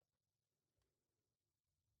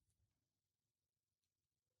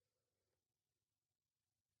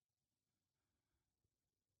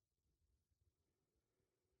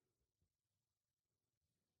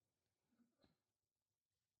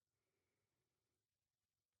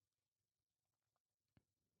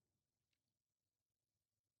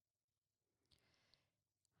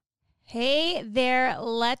Hey there,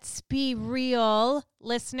 let's be real,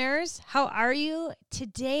 listeners. How are you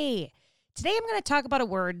today? Today I'm going to talk about a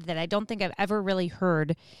word that I don't think I've ever really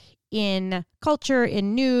heard in culture,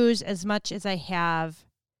 in news, as much as I have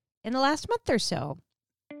in the last month or so.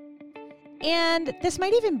 And this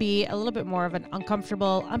might even be a little bit more of an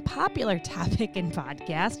uncomfortable, unpopular topic in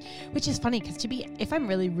podcast, which is funny because if I'm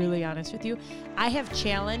really, really honest with you, I have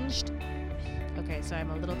challenged. Okay, so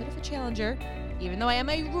I'm a little bit of a challenger, even though I am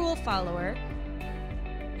a rule follower.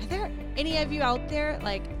 Are there any of you out there,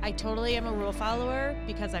 like, I totally am a rule follower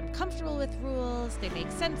because I'm comfortable with rules. They make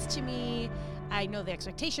sense to me. I know the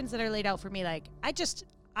expectations that are laid out for me. Like,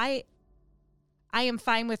 I am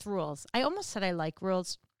fine with rules. I almost said I like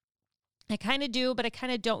rules. I kind of do, but I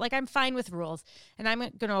kind of don't. Like, I'm fine with rules, and I'm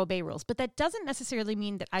going to obey rules. But that doesn't necessarily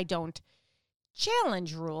mean that I don't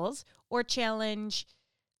challenge rules or challenge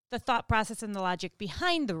the thought process and the logic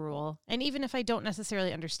behind the rule. And even if I don't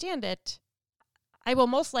necessarily understand it, I will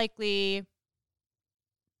most likely,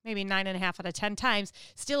 maybe 9.5 out of 10 times,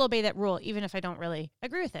 still obey that rule, even if I don't really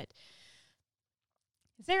agree with it.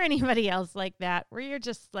 Is there anybody else like that where you're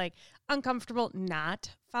just like uncomfortable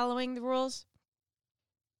not following the rules?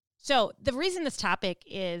 So the reason this topic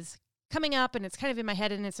is coming up and it's kind of in my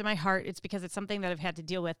head and it's in my heart, it's because it's something that I've had to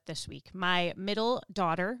deal with this week. My middle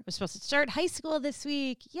daughter was supposed to start high school this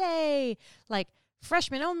week. Yay! Like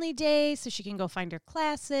freshman only day, so she can go find her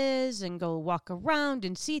classes and go walk around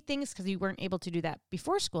and see things because we weren't able to do that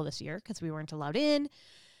before school this year because we weren't allowed in.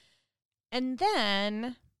 And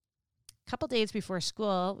then a couple days before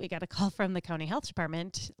school, we got a call from the county health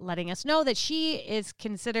department letting us know that she is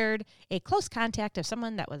considered a close contact of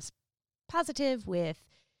someone that was positive with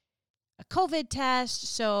a COVID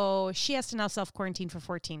test, so she has to now self-quarantine for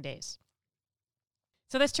 14 days.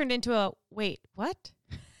 So this turned into a, wait, what?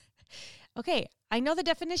 Okay, I know the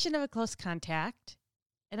definition of a close contact,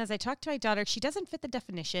 and as I talked to my daughter, she doesn't fit the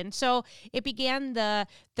definition, so it began the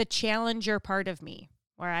challenger part of me,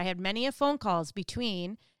 where I had many phone calls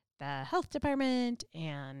between the health department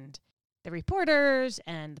and the reporters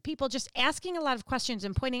and the people just asking a lot of questions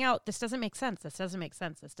and pointing out, this doesn't make sense, this doesn't make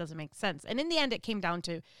sense, this doesn't make sense. And in the end, it came down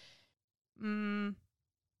to,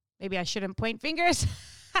 maybe I shouldn't point fingers.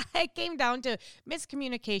 It came down to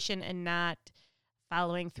miscommunication and not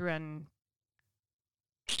following through on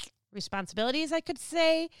responsibilities, I could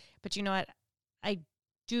say. But you know what? I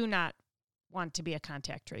do not want to be a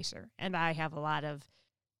contact tracer. And I have a lot of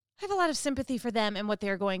sympathy for them and what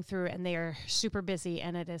they're going through. And they are super busy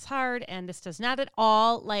and it is hard. And this does not at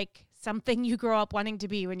all like something you grow up wanting to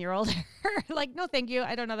be when you're older. Like, no, thank you.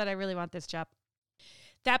 I don't know that I really want this job.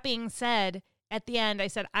 That being said, at the end, I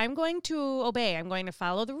said, I'm going to obey. I'm going to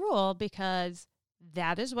follow the rule because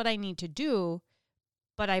that is what I need to do.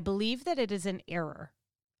 But I believe that it is an error.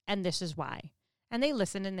 And this is why. And they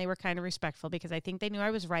listened and they were kind of respectful because I think they knew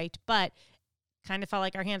I was right, but kind of felt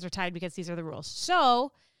like our hands were tied because these are the rules.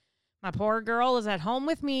 So my poor girl is at home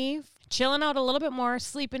with me, chilling out a little bit more,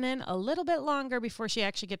 sleeping in a little bit longer before she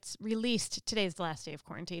actually gets released. Today's the last day of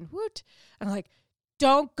quarantine. Woot. I'm like,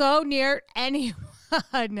 don't go near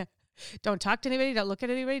anyone. Don't talk to anybody. Don't look at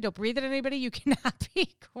anybody. Don't breathe at anybody. You cannot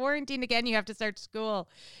be quarantined again. You have to start school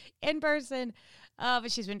in person.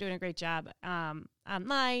 But she's been doing a great job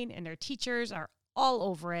online, and their teachers are all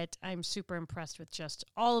over it. I'm super impressed with just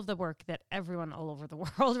all of the work that everyone all over the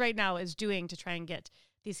world right now is doing to try and get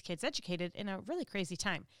these kids educated in a really crazy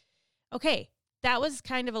time. Okay, that was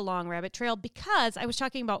kind of a long rabbit trail because I was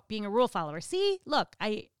talking about being a rule follower. See, look,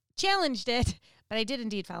 I challenged it, but I did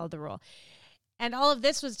indeed follow the rule. And all of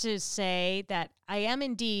this was to say that I am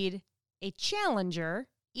indeed a challenger,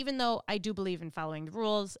 even though I do believe in following the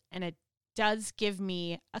rules, and it does give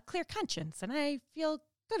me a clear conscience, and I feel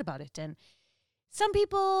good about it. And some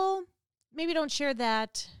people maybe don't share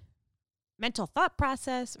that mental thought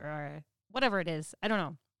process or whatever it is. I don't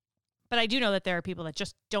know. But I do know that there are people that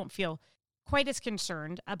just don't feel quite as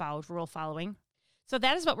concerned about rule following. So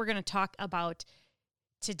that is what we're going to talk about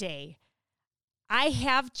today. I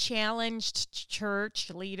have challenged church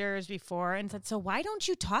leaders before and said, so why don't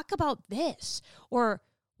you talk about this? Or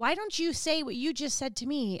why don't you say what you just said to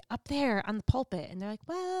me up there on the pulpit? And they're like,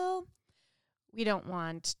 well, we don't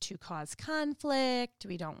want to cause conflict.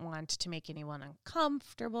 We don't want to make anyone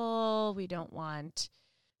uncomfortable. We don't want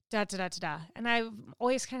da-da-da-da-da. And I'm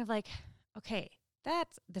always kind of like, okay,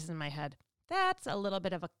 this is in my head. That's a little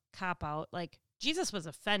bit of a cop-out. Like, Jesus was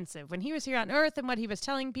offensive. When he was here on earth and what he was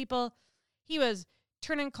telling people, he was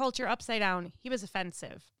turning culture upside down. He was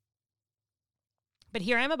offensive. But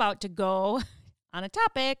here I'm about to go on a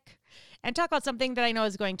topic and talk about something that I know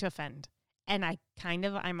is going to offend. And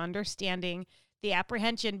I'm understanding the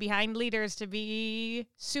apprehension behind leaders to be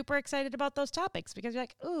super excited about those topics because you're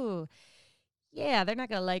like, ooh, yeah, they're not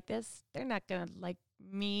going to like this. They're not going to like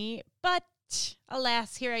me. But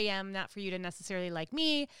alas, here I am, not for you to necessarily like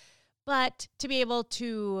me, but to be able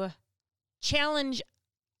to challenge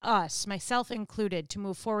us, myself included, to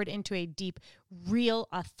move forward into a deep, real,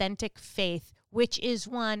 authentic faith, which is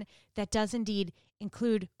one that does indeed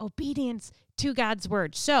include obedience to God's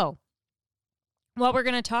word. So, what we're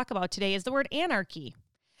going to talk about today is the word anarchy.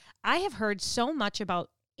 I have heard so much about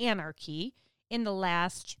anarchy in the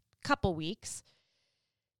last couple weeks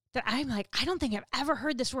that I'm like, I don't think I've ever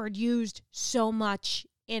heard this word used so much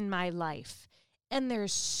in my life. And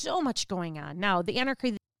there's so much going on. Now, the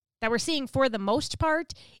anarchy that we're seeing for the most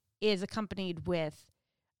part is accompanied with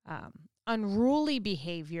unruly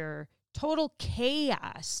behavior, total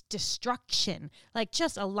chaos, destruction, like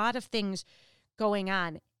just a lot of things going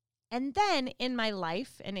on. And then in my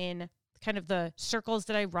life and in kind of the circles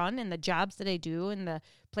that I run and the jobs that I do and the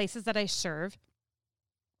places that I serve,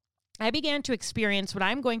 I began to experience what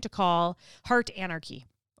I'm going to call heart anarchy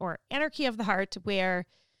or anarchy of the heart, where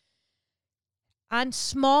on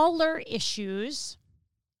smaller issues,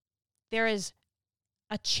 there is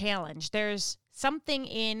a challenge. There's something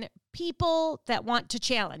in people that want to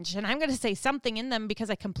challenge. And I'm going to say something in them because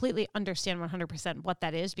I completely understand 100% what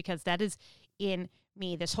that is, because that is in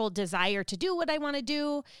me. This whole desire to do what I want to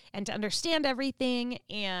do and to understand everything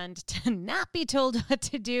and to not be told what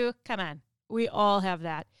to do. Come on. We all have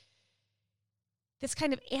that. This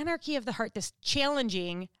kind of anarchy of the heart, this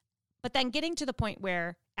challenging, but then getting to the point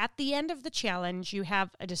where at the end of the challenge, you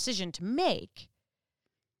have a decision to make.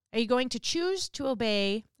 Are you going to choose to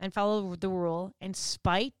obey and follow the rule in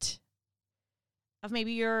spite of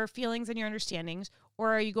maybe your feelings and your understandings,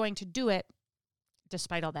 or are you going to do it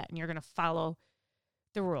despite all that and you're going to follow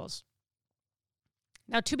the rules?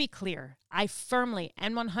 Now, to be clear, I firmly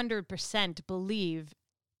and 100% believe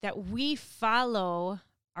that we follow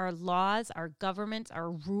our laws, our governments, our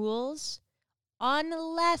rules,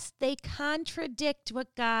 unless they contradict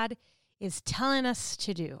what God is telling us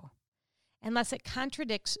to do, unless it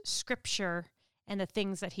contradicts Scripture and the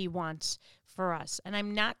things that He wants for us. And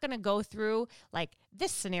I'm not going to go through like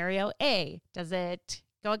this scenario A. Does it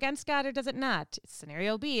go against God or does it not?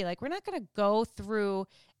 Scenario B. Like, we're not going to go through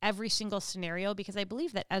every single scenario, because I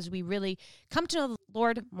believe that as we really come to know the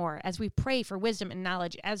Lord more, as we pray for wisdom and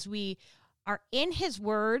knowledge, as we are in His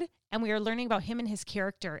Word and we are learning about Him and His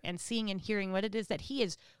character and seeing and hearing what it is that He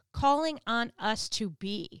is calling on us to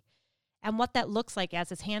be and what that looks like as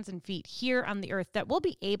His hands and feet here on the earth, that we'll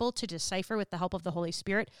be able to decipher with the help of the Holy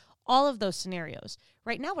Spirit all of those scenarios.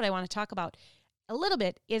 Right now, what I want to talk about a little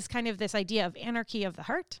bit is kind of this idea of anarchy of the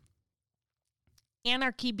heart.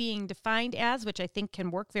 Anarchy being defined as, which I think can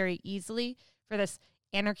work very easily for this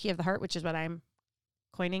anarchy of the heart, which is what I'm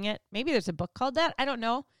coining it. Maybe there's a book called that. I don't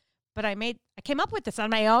know. But I came up with this on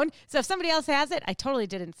my own. So if somebody else has it, I totally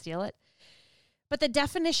didn't steal it. But the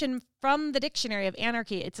definition from the dictionary of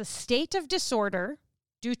anarchy, it's a state of disorder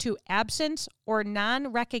due to absence or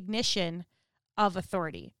non-recognition of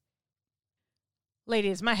authority.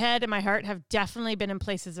 Ladies, my head and my heart have definitely been in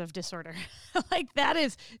places of disorder. Like, that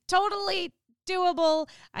is totally doable.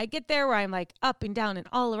 I get there where I'm like up and down and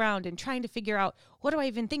all around and trying to figure out, what do I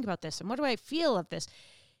even think about this? And what do I feel of this?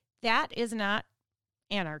 That is not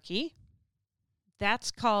anarchy.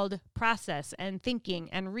 That's called process and thinking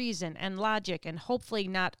and reason and logic, and hopefully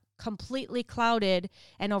not completely clouded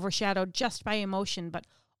and overshadowed just by emotion, but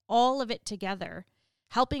all of it together,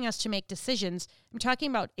 helping us to make decisions. I'm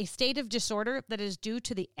talking about a state of disorder that is due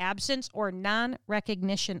to the absence or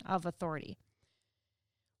non-recognition of authority.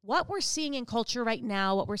 What we're seeing in culture right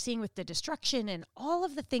now, what we're seeing with the destruction and all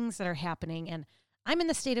of the things that are happening, and I'm in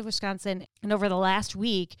the state of Wisconsin, and over the last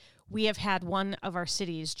week, we have had one of our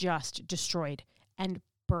cities just destroyed and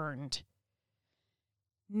burned.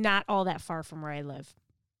 Not all that far from where I live.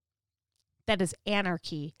 That is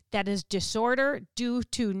anarchy. That is disorder due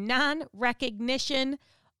to non-recognition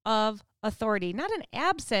of authority. Not an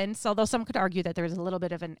absence, although some could argue that there was a little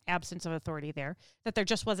bit of an absence of authority there, that there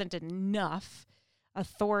just wasn't enough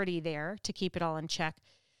authority there to keep it all in check.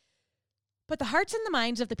 But the hearts and the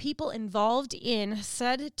minds of the people involved in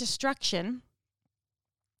said destruction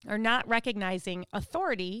are not recognizing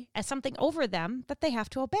authority as something over them that they have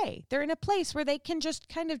to obey. They're in a place where they can just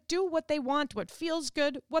kind of do what they want, what feels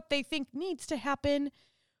good, what they think needs to happen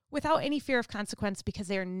without any fear of consequence, because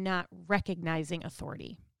they're not recognizing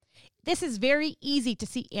authority. This is very easy to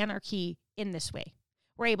see anarchy in this way.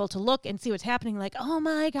 We're able to look and see what's happening like, oh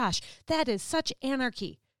my gosh, that is such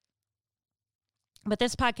anarchy. But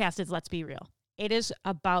this podcast is, let's be real. It is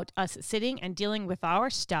about us sitting and dealing with our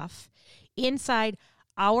stuff inside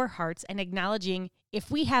our hearts and acknowledging if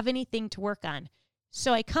we have anything to work on.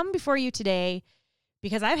 So I come before you today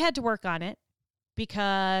because I've had to work on it,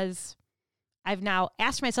 because I've now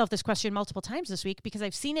asked myself this question multiple times this week, because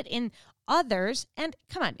I've seen it in others. And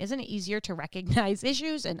come on, isn't it easier to recognize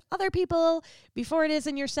issues in other people before it is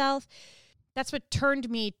in yourself? That's what turned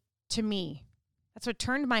me to me. That's what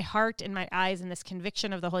turned my heart and my eyes and this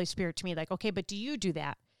conviction of the Holy Spirit to me. Like, okay, but do you do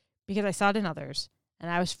that? Because I saw it in others.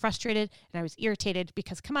 And I was frustrated and I was irritated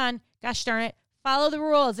because, come on, gosh darn it, follow the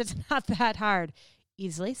rules. It's not that hard.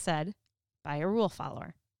 Easily said by a rule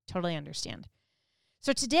follower. Totally understand.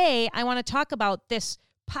 So today I want to talk about this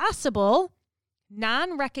possible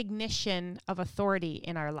non-recognition of authority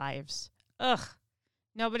in our lives.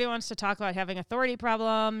 Nobody wants to talk about having authority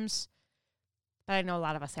problems, but I know a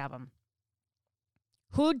lot of us have them.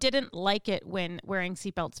 Who didn't like it when wearing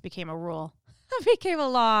seatbelts became a rule? It became a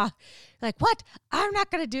law. Like, what? I'm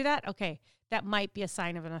not going to do that? Okay, that might be a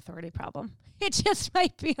sign of an authority problem. It just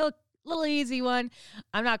might be a little easy one.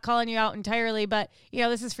 I'm not calling you out entirely, but,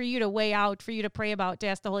 this is for you to weigh out, for you to pray about, to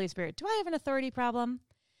ask the Holy Spirit, do I have an authority problem?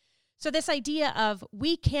 So this idea of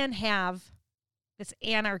we can have this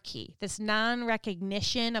anarchy, this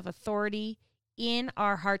non-recognition of authority in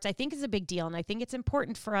our hearts, I think is a big deal. And I think it's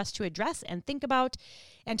important for us to address and think about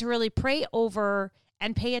and to really pray over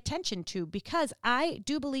and pay attention to, because I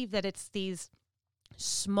do believe that it's these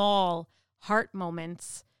small heart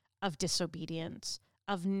moments of disobedience,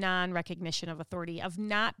 of non-recognition of authority, of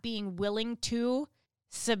not being willing to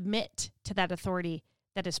submit to that authority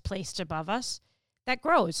that is placed above us, that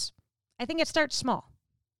grows. I think it starts small.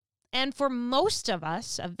 And for most of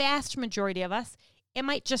us, a vast majority of us, it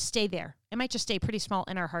might just stay there. It might just stay pretty small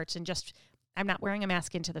in our hearts and just, I'm not wearing a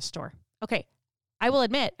mask into the store. Okay, I will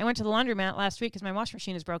admit, I went to the laundromat last week because my washing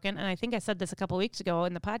machine is broken, and I think I said this a couple weeks ago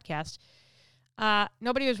in the podcast.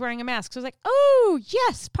 Nobody was wearing a mask. So I was like, oh,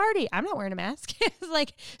 yes, party. I'm not wearing a mask. It's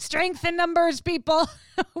like, strength in numbers, people.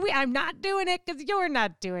 I'm not doing it because you're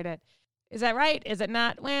not doing it. Is that right? Is it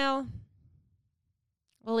not? Well,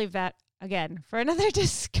 we'll leave that, again, for another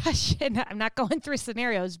discussion. I'm not going through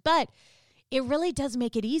scenarios, but it really does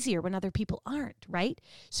make it easier when other people aren't, right?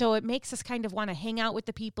 So it makes us kind of want to hang out with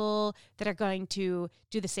the people that are going to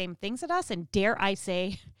do the same things as us and, dare I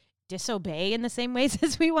say, disobey in the same ways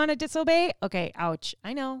as we want to disobey. Okay, ouch.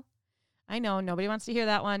 I know. Nobody wants to hear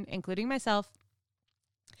that one, including myself.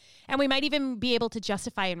 And we might even be able to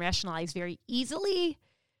justify and rationalize very easily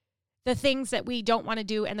the things that we don't want to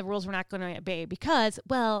do and the rules we're not going to obey because,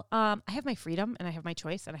 I have my freedom and I have my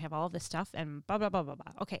choice and I have all of this stuff and blah, blah, blah, blah,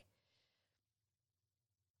 blah. Okay.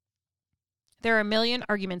 There are a million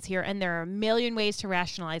arguments here, and there are a million ways to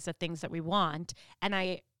rationalize the things that we want, and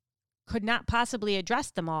I could not possibly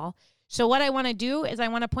address them all. So what I want to do is I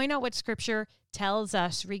want to point out what Scripture tells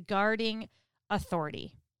us regarding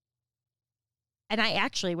authority. And I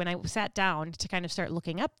actually, when I sat down to kind of start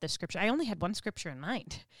looking up the Scripture, I only had one Scripture in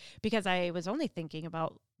mind because I was only thinking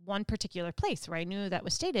about one particular place where I knew that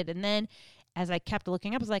was stated. And then as I kept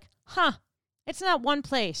looking up, I was like, it's not one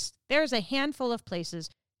place. There's a handful of places.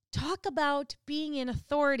 Talk about being in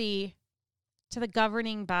authority to the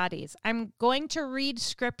governing bodies. I'm going to read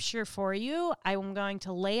Scripture for you. I'm going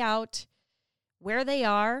to lay out where they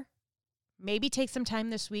are. Maybe take some time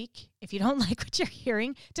this week, if you don't like what you're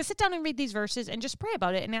hearing, to sit down and read these verses and just pray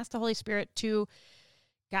about it and ask the Holy Spirit to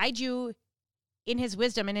guide you in His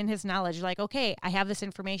wisdom and in His knowledge. Like, okay, I have this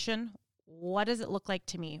information. What does it look like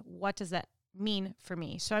to me? What does that mean for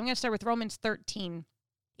me? So I'm going to start with Romans 13.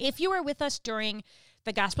 If you were with us during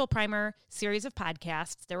the Gospel Primer series of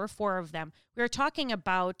podcasts, there were 4 of them. We were talking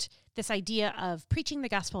about this idea of preaching the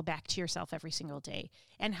gospel back to yourself every single day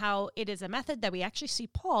and how it is a method that we actually see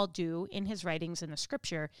Paul do in his writings in the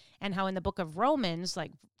Scripture, and how in the book of Romans,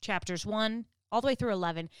 like chapters 1 all the way through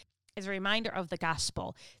 11, is a reminder of the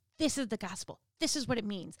gospel. This is the gospel. This is what it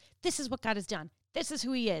means. This is what God has done. This is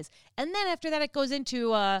who He is. And then after that, it goes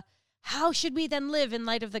into how should we then live in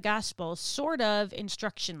light of the gospel? Sort of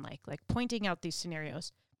instruction like pointing out these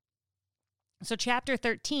scenarios. So chapter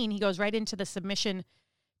 13, he goes right into the submission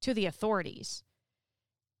to the authorities.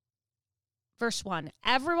 Verse 1,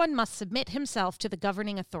 everyone must submit himself to the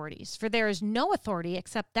governing authorities, for there is no authority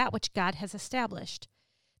except that which God has established.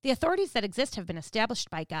 The authorities that exist have been established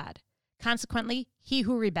by God. Consequently, he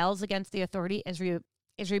who rebels against the authority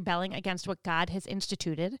is rebelling against what God has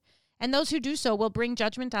instituted, and those who do so will bring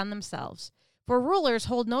judgment on themselves. For rulers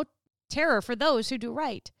hold no terror for those who do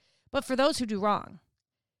right, but for those who do wrong.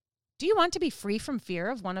 Do you want to be free from fear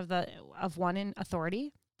of one in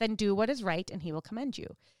authority? Then do what is right, and he will commend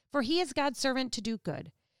you. For he is God's servant to do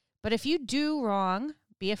good. But if you do wrong,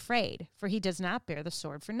 be afraid, for he does not bear the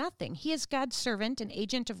sword for nothing. He is God's servant, an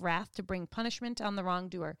agent of wrath to bring punishment on the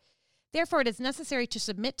wrongdoer. Therefore, it is necessary to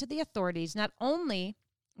submit to the authorities, not only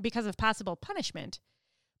because of possible punishment,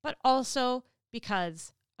 but also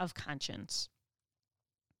because of conscience.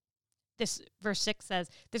 This verse 6 says,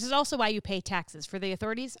 this is also why you pay taxes, for the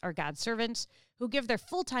authorities are God's servants who give their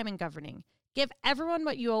full time in governing. Give everyone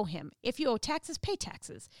what you owe him. If you owe taxes, pay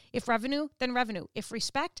taxes. If revenue, then revenue. If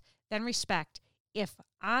respect, then respect. If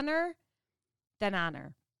honor, then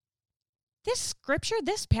honor. This scripture,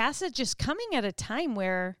 this passage is coming at a time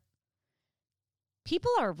where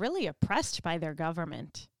people are really oppressed by their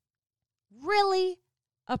government. Really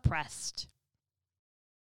oppressed.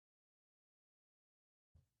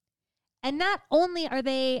 And not only are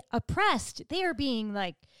they oppressed, they are being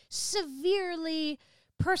severely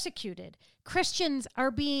persecuted. Christians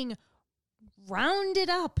are being rounded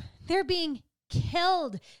up. They're being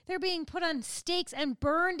killed. They're being put on stakes and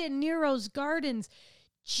burned in Nero's gardens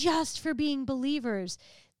just for being believers.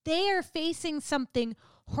 They are facing something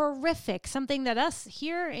horrific, something that us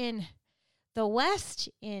here in the West,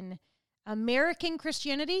 in American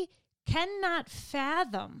Christianity, cannot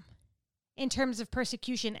fathom in terms of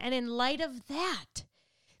persecution. And in light of that,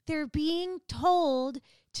 they're being told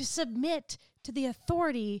to submit to the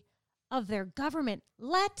authority of their government.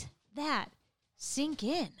 Let that sink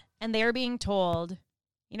in. And they're being told,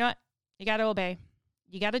 you know what? You got to obey.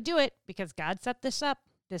 You got to do it because God set this up.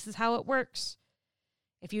 This is how it works.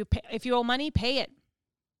 If you owe money, pay it.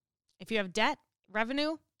 If you have debt,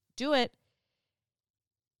 revenue, do it.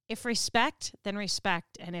 If respect, then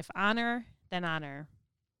respect. And if honor, then honor.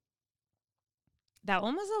 That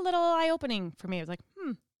one was a little eye-opening for me. I was like,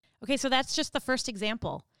 Okay, so that's just the first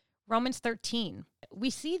example. Romans 13.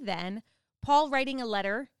 We see then Paul writing a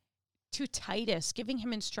letter to Titus, giving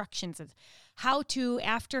him instructions of how to,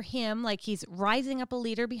 after him, like he's rising up a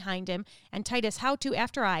leader behind him, and Titus, how to,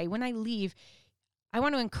 when I leave, I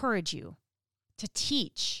want to encourage you to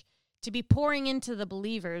teach, to be pouring into the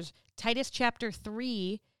believers. Titus chapter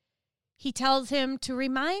 3, he tells him to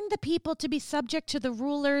remind the people to be subject to the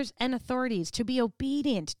rulers and authorities, to be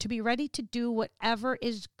obedient, to be ready to do whatever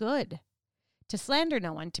is good, to slander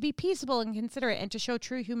no one, to be peaceable and considerate, and to show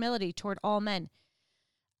true humility toward all men.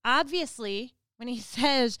 Obviously, when he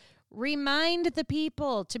says, remind the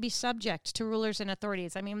people to be subject to rulers and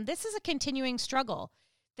authorities, I mean, this is a continuing struggle.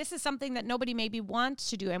 This is something that nobody maybe wants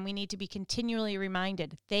to do, and we need to be continually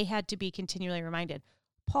reminded. They had to be continually reminded.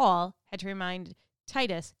 Paul had to remind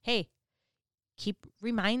Titus, hey,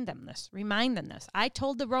 remind them this. I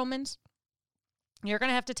told the Romans, you're going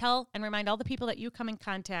to have to tell and remind all the people that you come in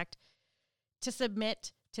contact to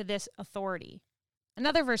submit to this authority.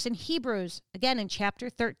 Another verse in Hebrews, again in chapter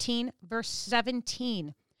 13, verse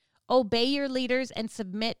 17. Obey your leaders and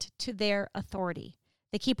submit to their authority.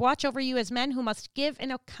 They keep watch over you as men who must give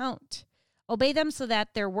an account. Obey them so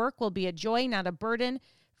that their work will be a joy, not a burden,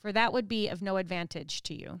 for that would be of no advantage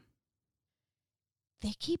to you.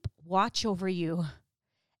 They keep watch over you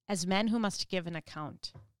as men who must give an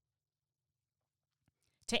account.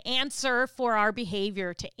 To answer for our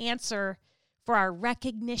behavior, to answer for our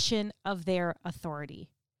recognition of their authority.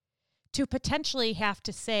 To potentially have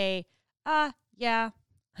to say, yeah,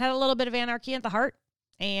 had a little bit of anarchy at the heart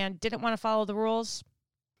and didn't want to follow the rules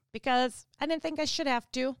because I didn't think I should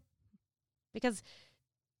have to, because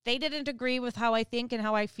they didn't agree with how I think and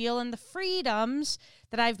how I feel and the freedoms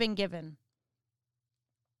that I've been given.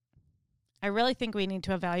 I really think we need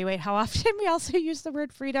to evaluate how often we also use the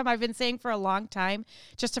word freedom. I've been saying for a long time,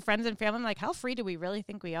 just to friends and family, I'm like, how free do we really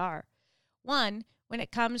think we are? One, when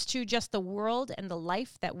it comes to just the world and the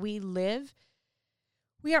life that we live,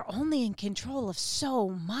 we are only in control of so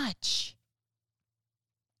much.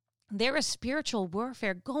 There is spiritual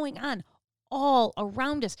warfare going on all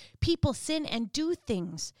around us. People sin and do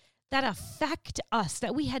things that affect us,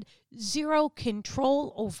 that we had zero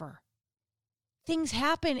control over. Things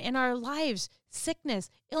happen in our lives, sickness,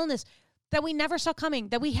 illness, that we never saw coming,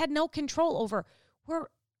 that we had no control over. We're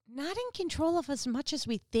not in control of as much as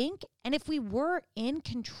we think. And if we were in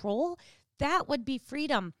control, that would be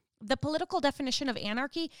freedom. The political definition of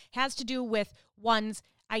anarchy has to do with one's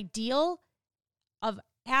ideal of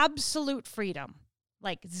absolute freedom,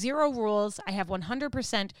 like zero rules. I have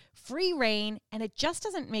 100% free reign, and it just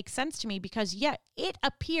doesn't make sense to me because, it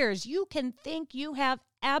appears you can think you have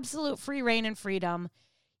absolute free reign and freedom,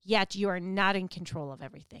 yet you are not in control of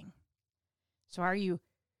everything. So are you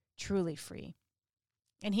truly free?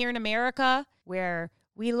 And here in America, where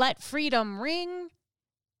we let freedom ring,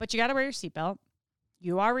 but you got to wear your seatbelt.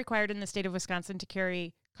 You are required in the state of Wisconsin to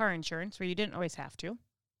carry car insurance, where you didn't always have to.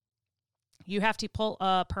 You have to pull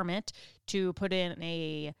a permit to put in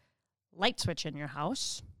a light switch in your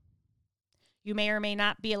house. You may or may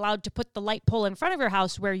not be allowed to put the light pole in front of your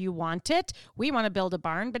house where you want it. We want to build a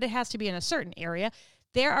barn, but it has to be in a certain area.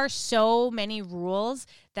 There are so many rules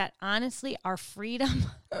that honestly our freedom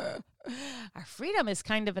is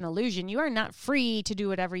kind of an illusion. You are not free to do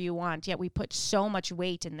whatever you want, yet we put so much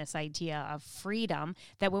weight in this idea of freedom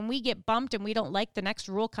that when we get bumped and we don't like the next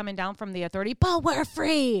rule coming down from the authority, but we're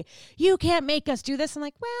free. You can't make us do this. I'm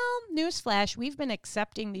like, well, newsflash, we've been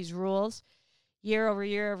accepting these rules year over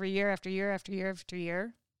year over year after year after year after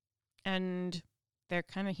year, and they're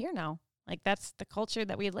kind of here now. Like, that's the culture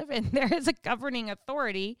that we live in. There is a governing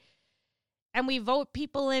authority, and we vote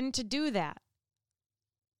people in to do that.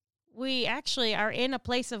 We actually are in a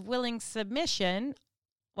place of willing submission,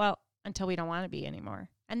 well, until we don't want to be anymore.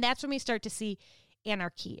 And that's when we start to see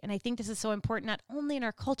anarchy. And I think this is so important, not only in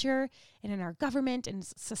our culture and in our government and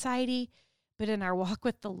society, but in our walk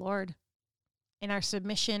with the Lord, in our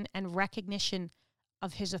submission and recognition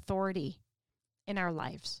of his authority in our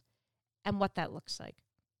lives and what that looks like.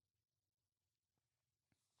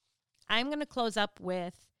 I'm going to close up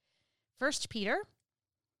with 1 Peter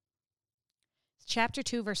chapter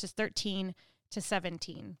 2, verses 13 to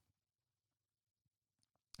 17.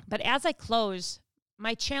 But as I close,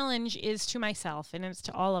 my challenge is to myself, and it's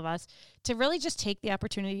to all of us, to really just take the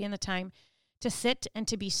opportunity and the time to sit and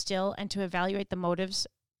to be still and to evaluate the motives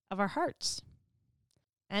of our hearts.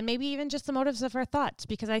 And maybe even just the motives of our thoughts.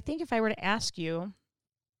 Because I think if I were to ask you,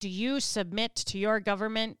 do you submit to your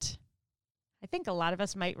government? I think a lot of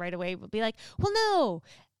us might right away be like, well, no.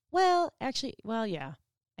 Well, actually, well, yeah,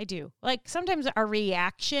 I do. Like, sometimes our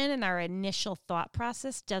reaction and our initial thought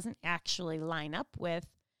process doesn't actually line up with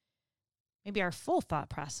maybe our full thought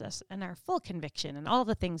process and our full conviction and all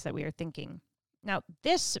the things that we are thinking. Now,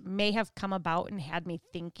 this may have come about and had me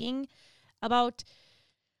thinking about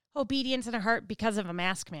obedience in our heart because of a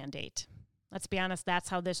mask mandate. Let's be honest, that's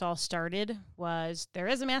how this all started. Was there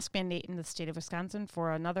is a mask mandate in the state of Wisconsin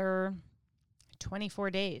for another 24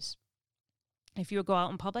 days. If you go out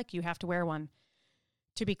in public, you have to wear one.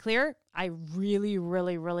 To be clear, I really,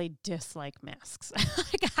 really, really dislike masks.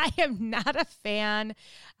 Like, I am not a fan.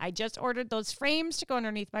 I just ordered those frames to go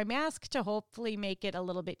underneath my mask to hopefully make it a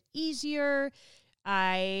little bit easier.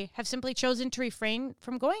 I have simply chosen to refrain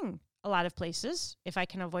from going a lot of places if I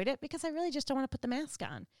can avoid it, because I really just don't want to put the mask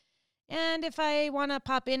on. And if I want to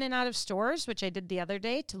pop in and out of stores, which I did the other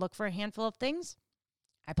day to look for a handful of things,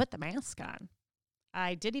 I put the mask on.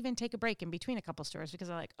 I did even take a break in between a couple stores because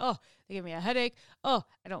I'm like, oh, they give me a headache. Oh,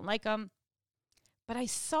 I don't like them. But I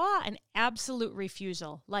saw an absolute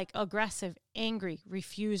refusal, like aggressive, angry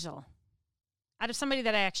refusal out of somebody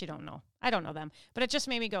that I actually don't know. I don't know them, but it just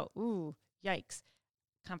made me go, ooh, yikes,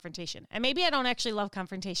 confrontation. And maybe I don't actually love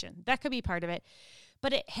confrontation. That could be part of it.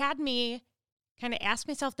 But it had me kind of ask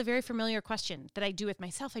myself the very familiar question that I do with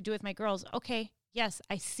myself, I do with my girls. Okay, yes,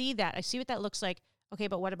 I see that. I see what that looks like. Okay,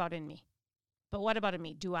 but what about in me? But what about in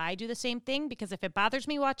me? Do I do the same thing? Because if it bothers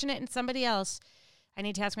me watching it in somebody else, I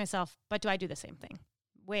need to ask myself, but do I do the same thing?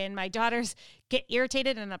 When my daughters get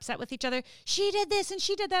irritated and upset with each other, she did this and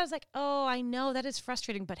she did that. I was like, oh, I know that is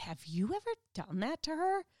frustrating, but have you ever done that to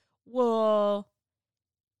her? Well,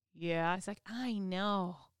 yeah. I was like, I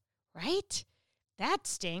know, right? That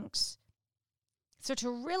stinks. So to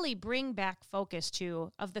really bring back focus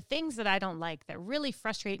of the things that I don't like, that really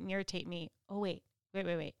frustrate and irritate me. Oh, wait.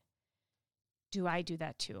 Do I do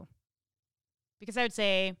that too? Because I would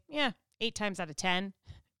say, 8 times out of 10,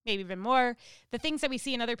 maybe even more, the things that we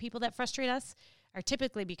see in other people that frustrate us are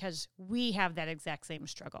typically because we have that exact same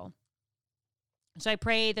struggle. So I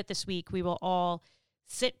pray that this week we will all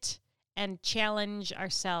sit and challenge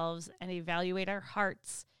ourselves and evaluate our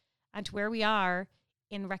hearts onto where we are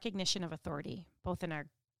in recognition of authority, both in our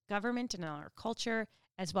government and in our culture,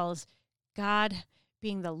 as well as God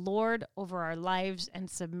being the Lord over our lives and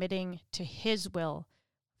submitting to his will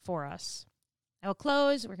for us. I will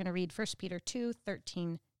close. We're going to read 1 Peter 2,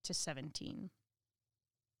 13 to 17.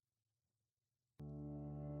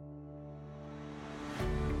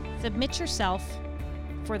 Submit yourself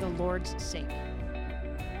for the Lord's sake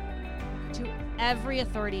to every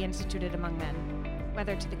authority instituted among men,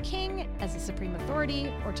 whether to the king as the supreme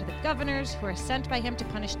authority or to the governors who are sent by him to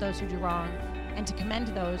punish those who do wrong and to commend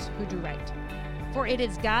those who do right. For it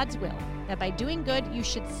is God's will that by doing good you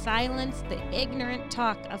should silence the ignorant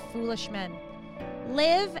talk of foolish men.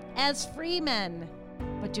 Live as free men,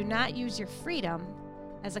 but do not use your freedom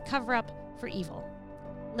as a cover-up for evil.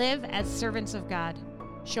 Live as servants of God.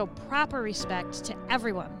 Show proper respect to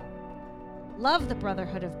everyone. Love the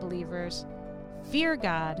brotherhood of believers. Fear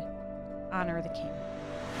God. Honor the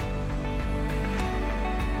King.